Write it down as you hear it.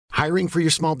Hiring for your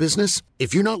small business?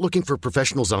 If you're not looking for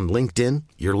professionals on LinkedIn,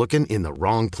 you're looking in the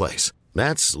wrong place.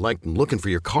 That's like looking for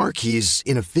your car keys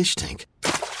in a fish tank.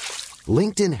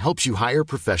 LinkedIn helps you hire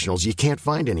professionals you can't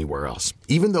find anywhere else,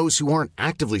 even those who aren't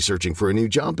actively searching for a new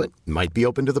job but might be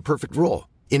open to the perfect role.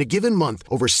 In a given month,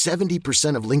 over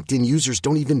 70% of LinkedIn users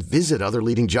don't even visit other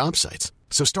leading job sites.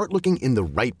 So start looking in the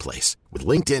right place. With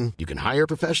LinkedIn, you can hire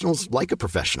professionals like a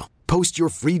professional. Post your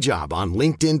free job on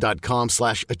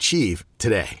linkedin.com/achieve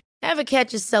today. Ever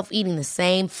catch yourself eating the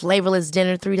same flavorless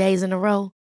dinner 3 days in a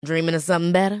row? Dreaming of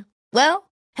something better?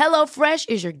 Well, HelloFresh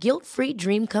is your guilt-free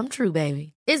dream come true,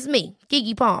 baby. It's me,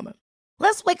 Keke Palmer.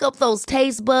 Let's wake up those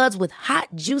taste buds with hot,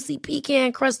 juicy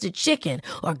pecan-crusted chicken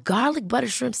or garlic butter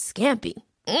shrimp scampi.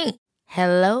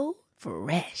 Hello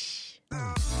Fresh.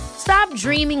 Stop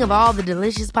dreaming of all the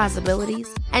delicious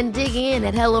possibilities and dig in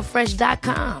at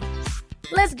HelloFresh.com.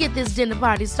 Let's get this dinner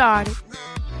party started.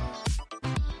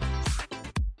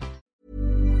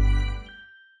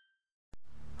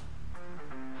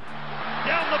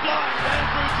 Down the blind,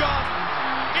 Andrew John.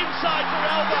 Inside for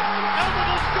Albert. Albert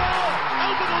will score.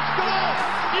 Albert will score.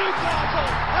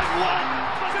 Newcastle have won.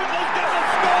 Fiddler's going to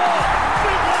score.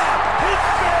 Fiddler, his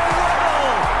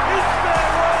farewell. His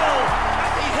farewell.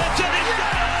 And he hits it. He's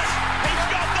got it. He's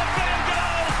got the field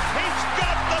goal. He's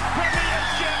got the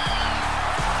premiership.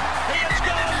 He has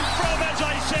gone from, as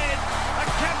I said, a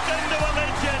captain to a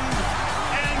legend.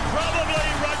 And probably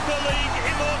rugby league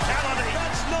immortality.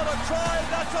 That's not a try.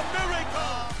 That's a miracle.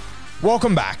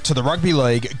 Welcome back to the Rugby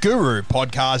League Guru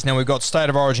podcast. Now we've got State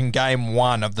of Origin Game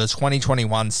 1 of the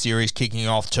 2021 series kicking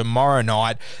off tomorrow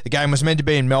night. The game was meant to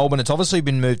be in Melbourne. It's obviously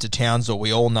been moved to Townsville.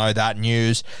 We all know that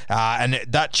news, and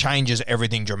that changes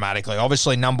everything dramatically.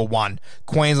 Obviously, number one,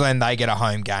 Queensland, they get a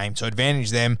home game, so advantage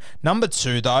them. Number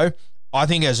two, though, I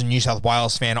think as a New South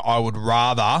Wales fan, I would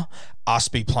rather us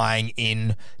be playing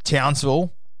in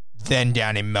Townsville than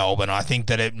down in Melbourne. I think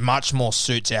that it much more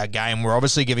suits our game. We're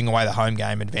obviously giving away the home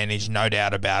game advantage, no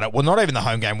doubt about it. Well, not even the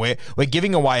home game. We're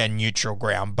giving away a neutral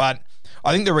ground. But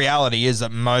I think the reality is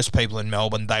that most people in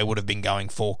Melbourne, they would have been going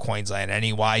for Queensland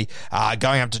anyway.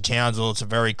 Going up to Townsville, it's a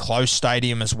very close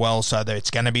stadium as well, so that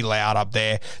it's going to be loud up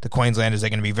there. The Queenslanders are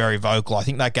going to be very vocal. I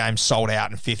think that game sold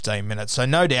out in 15 minutes. So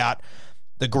no doubt,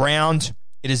 the ground,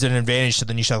 it is an advantage to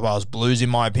the New South Wales Blues, in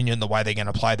my opinion, the way they're going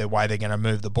to play, the way they're going to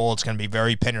move the ball. It's going to be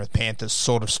very Penrith Panthers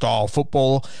sort of style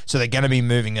football, so they're going to be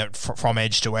moving it from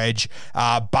edge to edge.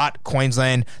 But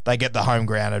Queensland, they get the home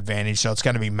ground advantage, so it's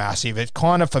going to be massive. It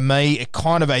kind of, for me, it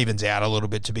kind of evens out a little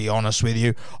bit, to be honest with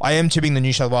you. I am tipping the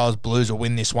New South Wales Blues will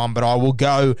win this one, but I will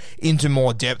go into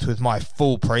more depth with my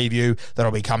full preview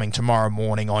that'll be coming tomorrow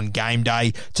morning on game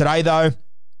day. Today, though,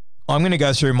 I'm going to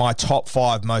go through my top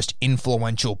 5 most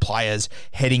influential players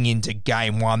heading into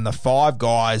Game 1, the 5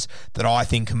 guys that I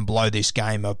think can blow this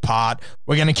game apart.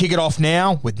 We're going to kick it off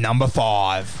now with number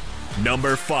 5.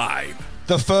 Number 5.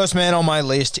 The first man on my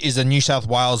list is the New South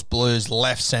Wales Blues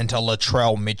left centre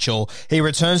Latrell Mitchell. He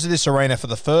returns to this arena for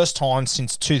the first time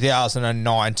since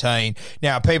 2019.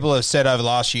 Now, people have said over the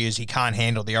last few years he can't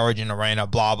handle the Origin arena,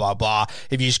 blah, blah, blah.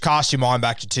 If you just cast your mind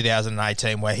back to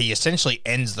 2018, where he essentially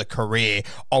ends the career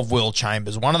of Will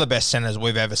Chambers, one of the best centres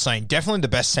we've ever seen, definitely the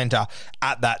best centre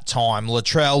at that time.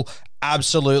 Latrell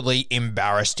absolutely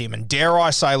embarrassed him. And dare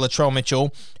I say, Latrell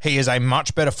Mitchell, he is a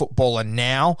much better footballer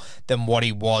now than what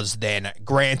he was then.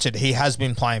 Granted, he has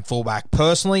been playing fullback.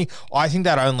 Personally, I think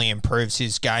that only improves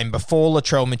his game. Before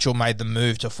Latrell Mitchell made the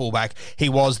move to fullback, he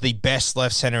was the best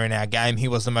left centre in our game. He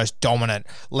was the most dominant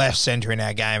left centre in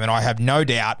our game. And I have no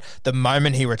doubt the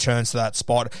moment he returns to that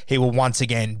spot, he will once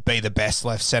again be the best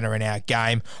left centre in our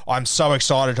game. I'm so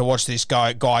excited to watch this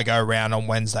guy go around on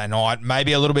Wednesday night.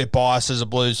 Maybe a little bit biased as a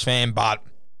Blues fan, but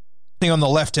on the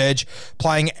left edge,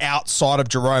 playing outside of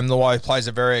Jerome Luai, plays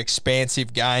a very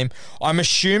expansive game. I'm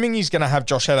assuming he's going to have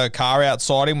Josh Adokar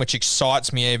outside him, which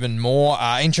excites me even more.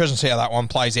 Interesting to see how that one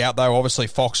plays out, though. Obviously,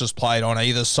 Fox has played on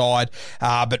either side,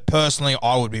 but personally,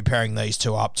 I would be pairing these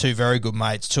two up. Two very good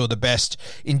mates, two of the best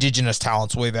Indigenous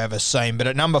talents we've ever seen. But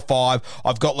at number 5,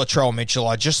 I've got Latrell Mitchell.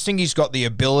 I just think he's got the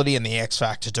ability and the X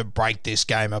factor to break this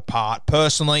game apart.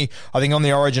 Personally, I think on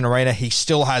the Origin arena, he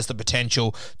still has the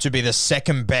potential to be the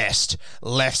second best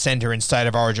left centre in State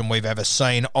of Origin we've ever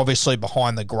seen, obviously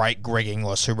behind the great Greg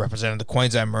Inglis, who represented the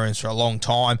Queensland Maroons for a long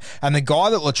time, and the guy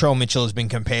that Latrell Mitchell has been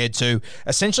compared to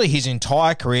essentially his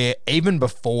entire career, even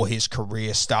before his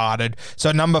career started.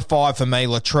 So number 5 for me,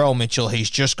 Latrell Mitchell, he's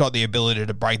just got the ability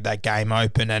to break that game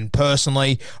open, and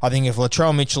personally, I think if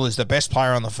Latrell Mitchell is the best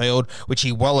player on the field, which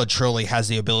he well and truly has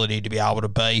the ability to be able to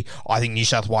be, I think New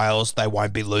South Wales, they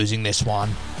won't be losing this one.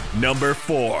 Number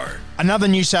 4. Another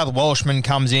New South Welshman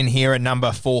comes in here at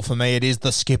number 4 for me. It is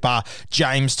the skipper,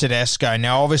 James Tedesco.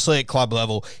 Now, obviously at club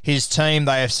level, his team,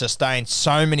 they have sustained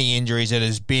so many injuries. It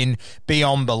has been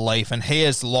beyond belief, and he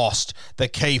has lost the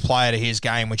key player to his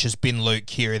game, which has been Luke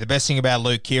Keary. The best thing about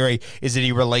Luke Keary is that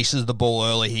he releases the ball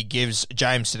early. He gives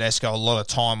James Tedesco a lot of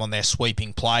time on their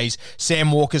sweeping plays.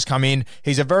 Sam Walker's come in.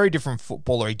 He's a very different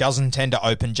footballer. He doesn't tend to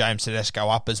open James Tedesco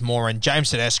up as more, and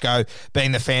James Tedesco,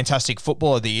 being the fantastic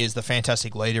footballer that he is, the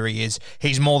fantastic leader he is,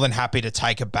 he's more than happy to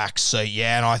take a back seat,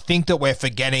 yeah, and I think that we're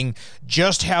forgetting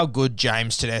just how good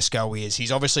James Tedesco is.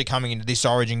 He's obviously coming into this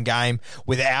Origin game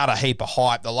without a heap of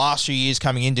hype. The last few years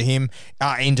coming into him,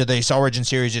 into this Origin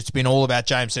series, it's been all about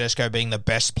James Tedesco being the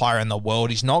best player in the world.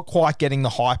 He's not quite getting the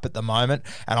hype at the moment,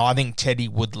 and I think Teddy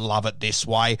would love it this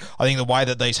way. I think the way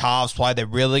that these halves play, they're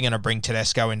really going to bring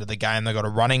Tedesco into the game. They've got a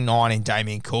running 9 in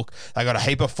Damien Cook. They've got a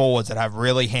heap of forwards that have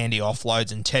really handy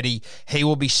offloads, and Teddy, he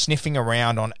will be sniffing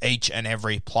around on each and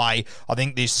every play. I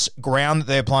think this ground that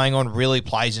they're playing on really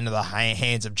plays into the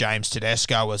hands of James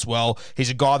Tedesco as well. He's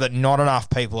a guy that not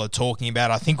enough people are talking about.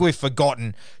 I think we've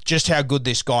forgotten just how good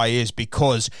this guy is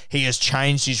because he has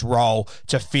changed his role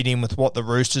to fit in with what the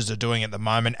Roosters are doing at the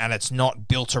moment, and it's not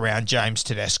built around James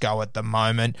Tedesco at the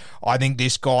moment. I think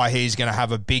this guy, he's going to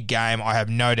have a big game. I have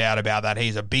no doubt about that.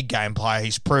 He's a big game player.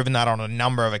 He's proven that on a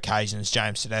number of occasions,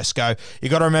 James Tedesco. You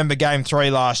got to remember Game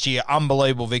 3 last year,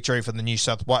 unbelievable victory for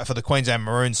the Queensland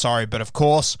Maroons, but of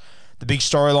course, the big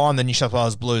storyline, the New South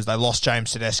Wales Blues, they lost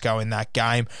James Tedesco in that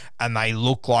game, and they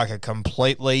look like a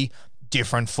completely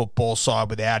different football side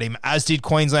without him, as did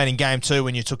Queensland in Game 2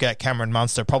 when you took out Cameron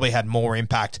Munster. Probably had more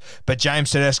impact. But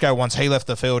James Tedesco, once he left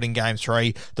the field in Game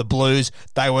 3, the Blues,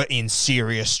 they were in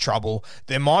serious trouble.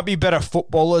 There might be better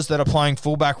footballers that are playing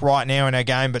fullback right now in our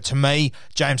game, but to me,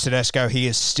 James Tedesco, he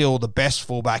is still the best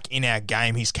fullback in our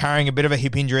game. He's carrying a bit of a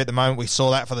hip injury at the moment. We saw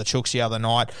that for the Chooks the other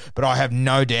night, but I have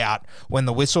no doubt when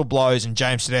the whistle blows and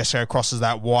James Tedesco crosses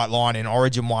that white line in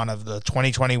Origin 1 of the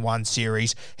 2021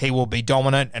 series, he will be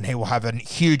dominant and he will have a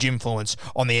huge influence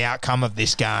on the outcome of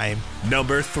this game.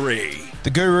 Number 3.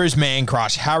 The Guru's man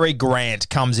crush, Harry Grant,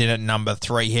 comes in at number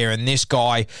 3 here, and this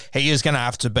guy, he is going to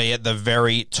have to be at the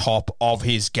very top of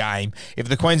his game. If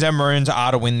the Queensland Maroons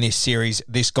are to win this series,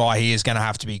 this guy, he is going to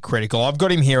have to be critical. I've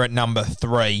got him here at number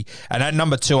 3, and at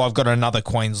number 2, I've got another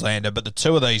Queenslander, but the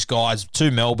two of these guys, two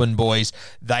Melbourne boys,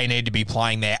 they need to be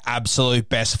playing their absolute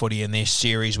best footy in this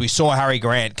series. We saw Harry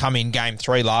Grant come in Game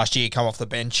 3 last year, come off the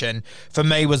bench, and for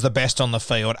me was the best on the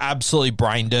field. Absolutely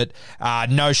brained it.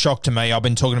 No shock to me. I've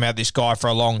been talking about this guy for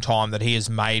a long time, that he is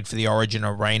made for the Origin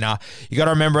arena. You got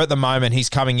to remember at the moment he's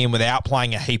coming in without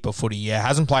playing a heap of footy. Yeah,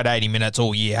 hasn't played 80 minutes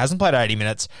all year. Hasn't played 80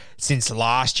 minutes since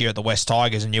last year at the West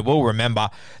Tigers, and you will remember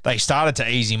they started to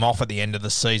ease him off at the end of the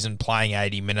season playing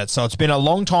 80 minutes. So it's been a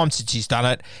long time since he's done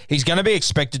it. He's going to be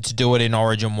expected to do it in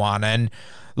Origin 1, and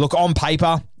look, on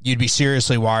paper, you'd be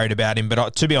seriously worried about him,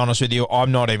 but to be honest with you,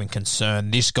 I'm not even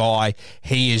concerned. This guy,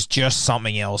 he is just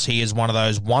something else. He is one of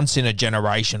those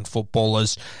once-in-a-generation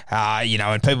footballers,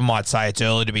 and people might say it's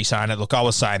early to be saying it. Look, I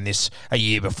was saying this a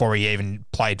year before he even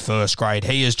played first grade.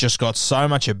 He has just got so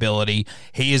much ability.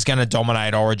 He is going to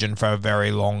dominate Origin for a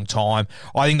very long time.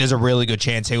 I think there's a really good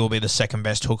chance he will be the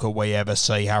second-best hooker we ever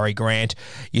see, Harry Grant.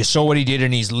 You saw what he did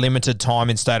in his limited time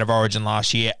in State of Origin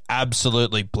last year.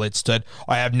 Absolutely blitzed it.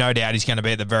 I have no doubt he's going to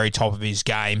be at the very top of his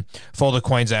game for the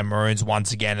Queensland Maroons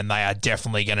once again, and they are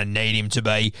definitely going to need him to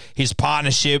be. His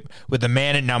partnership with the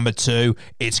man at number 2,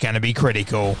 it's going to be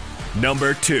critical.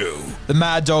 Number 2. The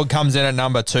Mad Dog comes in at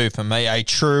number 2 for me, a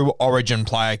true Origin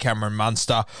player, Cameron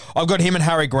Munster. I've got him and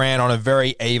Harry Grant on a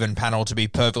very even panel, to be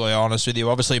perfectly honest with you.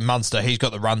 Obviously, Munster, he's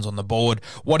got the runs on the board.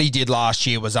 What he did last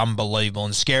year was unbelievable,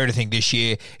 and scary to think this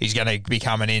year he's going to be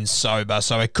coming in sober,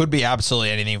 so it could be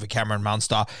absolutely anything for Cameron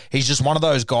Munster. He's just one of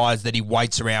those guys that he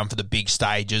waits around for the big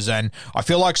stages, and I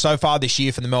feel like so far this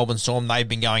year for the Melbourne Storm, they've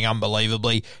been going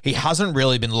unbelievably. He hasn't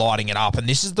really been lighting it up, and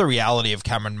this is the reality of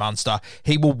Cameron Munster.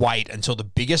 He will wait until the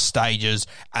biggest stages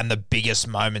and the biggest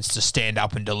moments to stand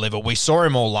up and deliver. We saw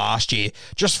him all last year,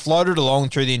 just floated along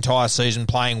through the entire season,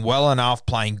 playing well enough,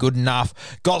 playing good enough,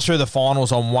 got through the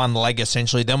finals on one leg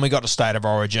essentially, then we got to State of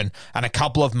Origin, and a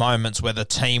couple of moments where the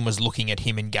team was looking at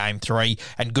him in Game 3,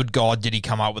 and good God did he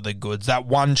come up with the goods. That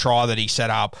one try that he set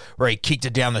up where he kicked a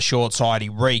it down the short side. He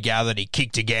regathered, he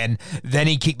kicked again. Then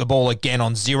he kicked the ball again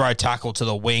on zero tackle to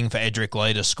the wing for Edric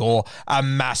Lee to score. A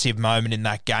massive moment in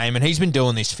that game. And he's been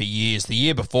doing this for years. The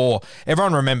year before,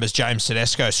 everyone remembers James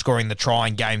Tedesco scoring the try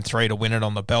in Game 3 to win it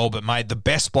on the bell. But, mate, the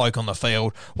best bloke on the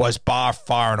field was by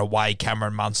far and away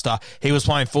Cameron Munster. He was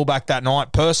playing fullback that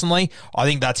night. Personally, I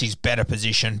think that's his better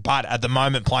position. But at the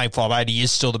moment, playing 5'8", he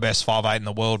is still the best 5'8" in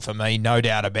the world for me. No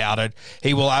doubt about it.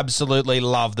 He will absolutely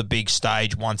love the big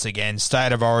stage once again.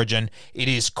 State of Origin, it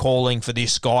is calling for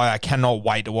this guy. I cannot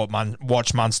wait to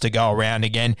watch Munster go around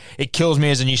again. It kills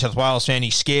me as a New South Wales fan.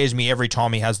 He scares me every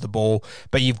time he has the ball.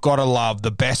 But you've got to love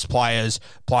the best players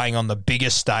playing on the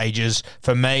biggest stages.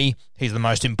 For me, he's the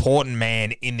most important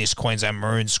man in this Queensland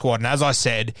Maroons squad. And as I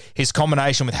said, his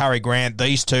combination with Harry Grant,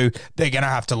 these two, they're going to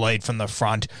have to lead from the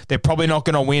front. They're probably not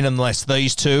going to win unless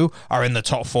these two are in the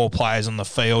top 4 players on the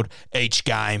field each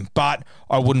game. But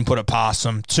I wouldn't put it past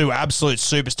them. Two absolute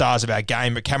superstars of our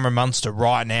game. But Cameron Munster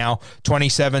right now,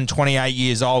 27, 28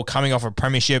 years old, coming off a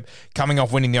premiership, coming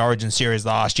off winning the Origin Series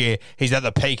last year. He's at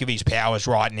the peak of his powers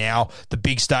right now. The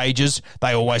big stages,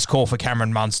 they always call for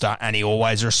Cameron Munster, and he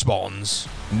always responds.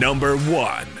 Number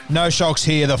 1. No shocks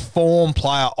here. The form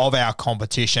player of our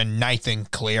competition, Nathan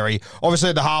Cleary.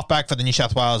 Obviously, the halfback for the New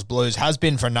South Wales Blues has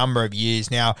been for a number of years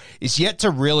now. Is yet to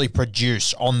really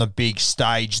produce on the big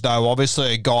stage, though.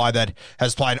 Obviously, a guy that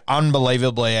has played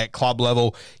unbelievably at club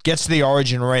level, gets to the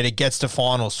Origin arena, gets to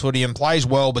finals footy and plays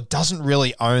well, but doesn't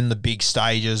really own the big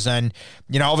stages. And,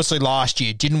 you know, obviously last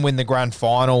year didn't win the grand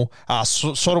final,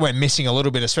 sort of went missing a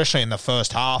little bit, especially in the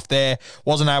first half there.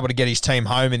 Wasn't able to get his team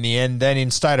home in the end. Then in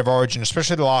State of Origin,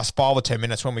 especially the last 5 or 10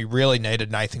 minutes when we really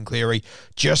needed Nathan Cleary,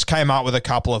 just came up with a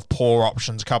couple of poor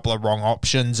options, a couple of wrong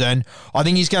options. And I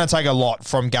think he's going to take a lot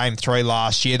from Game 3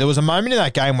 last year. There was a moment in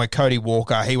that game where Cody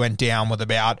Walker, he went down with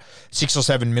about 6 or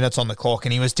 7 minutes on the clock,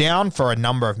 and he was down for a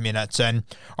number of minutes. And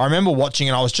I remember watching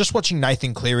it. I was just watching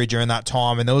Nathan Cleary during that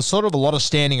time, and there was sort of a lot of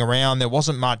standing around. There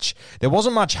wasn't much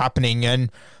happening.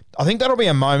 And I think that'll be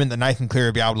a moment that Nathan Cleary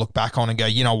will be able to look back on and go,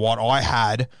 you know what, I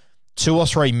had 2 or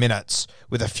 3 minutes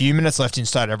with a few minutes left in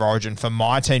State of Origin for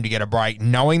my team to get a break,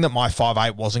 knowing that my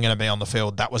 5'8" wasn't going to be on the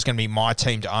field. That was going to be my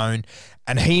team to own.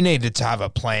 And he needed to have a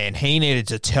plan. He needed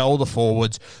to tell the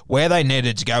forwards where they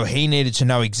needed to go. He needed to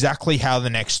know exactly how the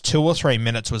next 2 or 3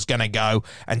 minutes was going to go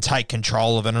and take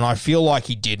control of it. And I feel like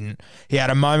he didn't. He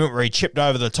had a moment where he chipped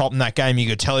over the top in that game. You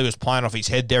could tell he was playing off his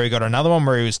head there. He got another one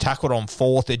where he was tackled on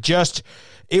 4th.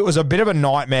 It was a bit of a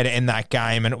nightmare to end that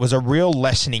game, and it was a real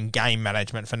lesson in game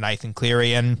management for Nathan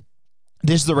Cleary. And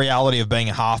this is the reality of being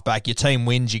a halfback. Your team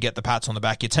wins, you get the pats on the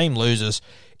back. Your team loses,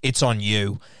 it's on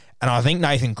you. And I think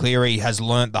Nathan Cleary has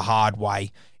learnt the hard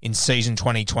way in season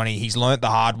 2020. He's learnt the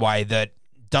hard way that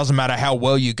doesn't matter how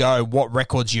well you go, what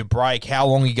records you break, how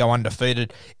long you go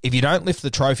undefeated. If you don't lift the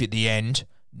trophy at the end,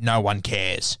 no one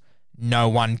cares. No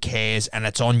one cares, and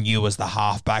it's on you as the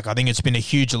halfback. I think it's been a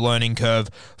huge learning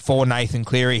curve for Nathan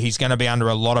Cleary. He's going to be under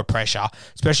a lot of pressure,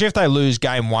 especially if they lose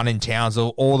Game 1 in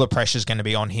Townsville. All the pressure's going to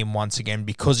be on him once again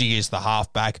because he is the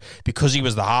halfback, because he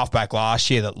was the halfback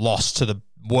last year that lost to the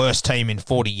worst team in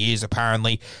 40 years,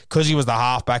 apparently, because he was the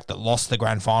halfback that lost the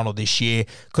grand final this year,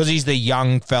 because he's the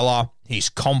young fella. He's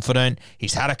confident.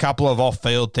 He's had a couple of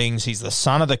off-field things. He's the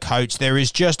son of the coach. There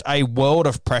is just a world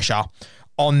of pressure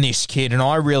on this kid, and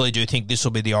I really do think this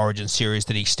will be the Origin Series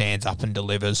that he stands up and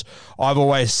delivers. I've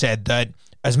always said that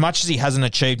as much as he hasn't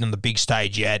achieved on the big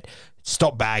stage yet,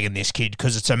 stop bagging this kid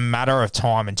because it's a matter of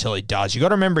time until he does. You got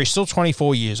to remember, he's still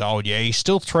 24 years old, yeah? He's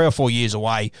still 3 or 4 years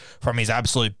away from his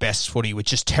absolute best footy,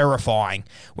 which is terrifying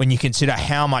when you consider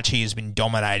how much he has been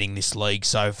dominating this league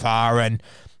so far. And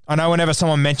I know whenever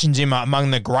someone mentions him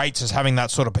among the greats as having that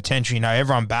sort of potential, you know,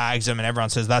 everyone bags him and everyone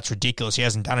says that's ridiculous. He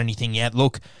hasn't done anything yet.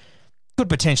 Look, could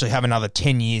potentially have another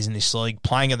 10 years in this league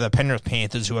playing at the Penrith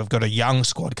Panthers, who have got a young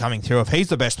squad coming through. If he's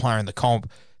the best player in the comp,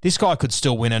 this guy could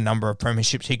still win a number of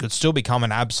premierships. He could still become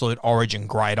an absolute Origin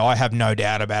great. I have no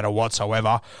doubt about it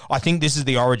whatsoever. I think this is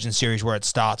the Origin Series where it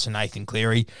starts for Nathan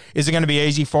Cleary. Is it going to be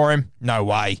easy for him? No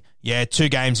way. Yeah, 2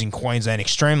 games in Queensland,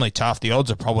 extremely tough. The odds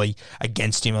are probably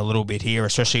against him a little bit here,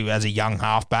 especially as a young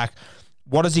halfback.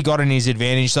 What has he got in his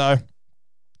advantage, though?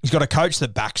 He's got a coach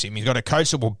that backs him. He's got a coach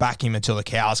that will back him until the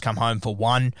cows come home, for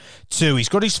 1. 2, he's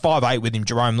got his 5'8" with him,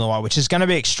 Jerome Luai, which is going to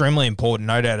be extremely important,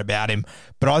 no doubt about him.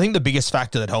 But I think the biggest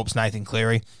factor that helps Nathan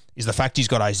Cleary is the fact he's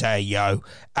got Isaiah Yeo.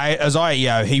 Isaiah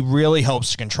Yeo, he really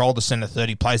helps to control the centre third.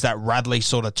 He plays that Radley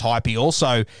sort of type. He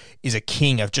also is a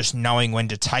king of just knowing when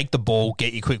to take the ball,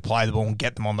 get your quick play the ball, and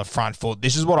get them on the front foot.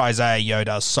 This is what Isaiah Yeo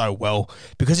does so well.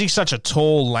 Because he's such a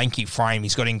tall, lanky frame,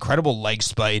 he's got incredible leg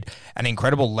speed and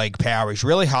incredible leg power. He's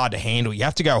really hard to handle. You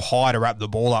have to go high to wrap the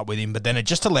ball up with him, but then it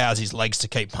just allows his legs to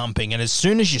keep pumping. And as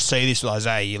soon as you see this with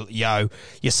Isaiah Yeo,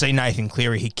 you see Nathan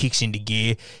Cleary, he kicks into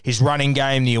gear. His running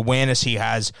game, the awareness he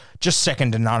has, just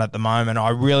second to none at the moment. I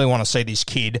really want to see this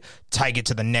kid take it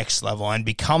to the next level and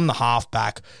become the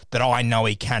halfback that I know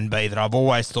he can be, that I've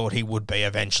always thought he would be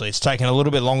eventually. It's taken a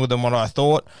little bit longer than what I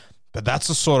thought, but that's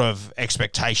the sort of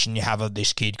expectation you have of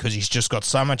this kid because he's just got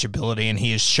so much ability and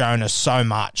he has shown us so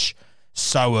much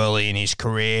so early in his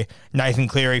career. Nathan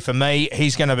Cleary, for me,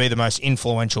 he's going to be the most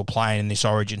influential player in this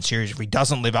Origin series. If he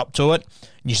doesn't live up to it,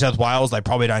 New South Wales, they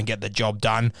probably don't get the job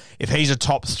done. If he's a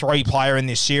top 3 player in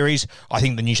this series, I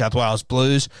think the New South Wales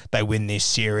Blues, they win this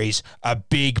series. A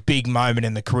big, big moment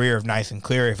in the career of Nathan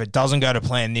Cleary. If it doesn't go to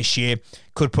plan this year,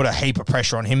 could put a heap of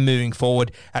pressure on him moving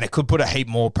forward, and it could put a heap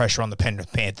more pressure on the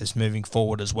Penrith Panthers moving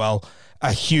forward as well.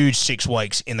 A huge 6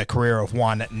 weeks in the career of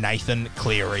one Nathan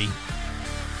Cleary.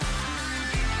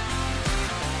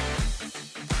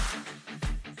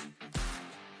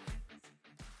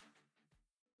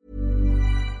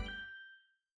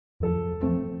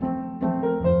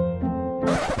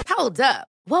 Hold up.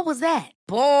 What was that?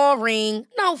 Boring.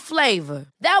 No flavor.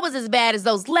 That was as bad as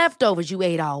those leftovers you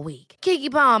ate all week. Keke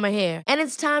Palmer here, and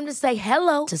it's time to say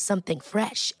hello to something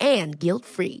fresh and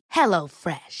guilt-free. Hello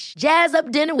Fresh. Jazz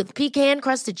up dinner with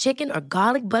pecan-crusted chicken or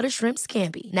garlic butter shrimp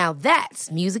scampi. Now that's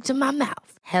music to my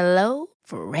mouth. Hello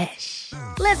Fresh.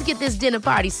 Let's get this dinner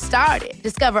party started.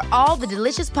 Discover all the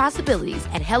delicious possibilities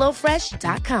at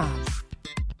HelloFresh.com.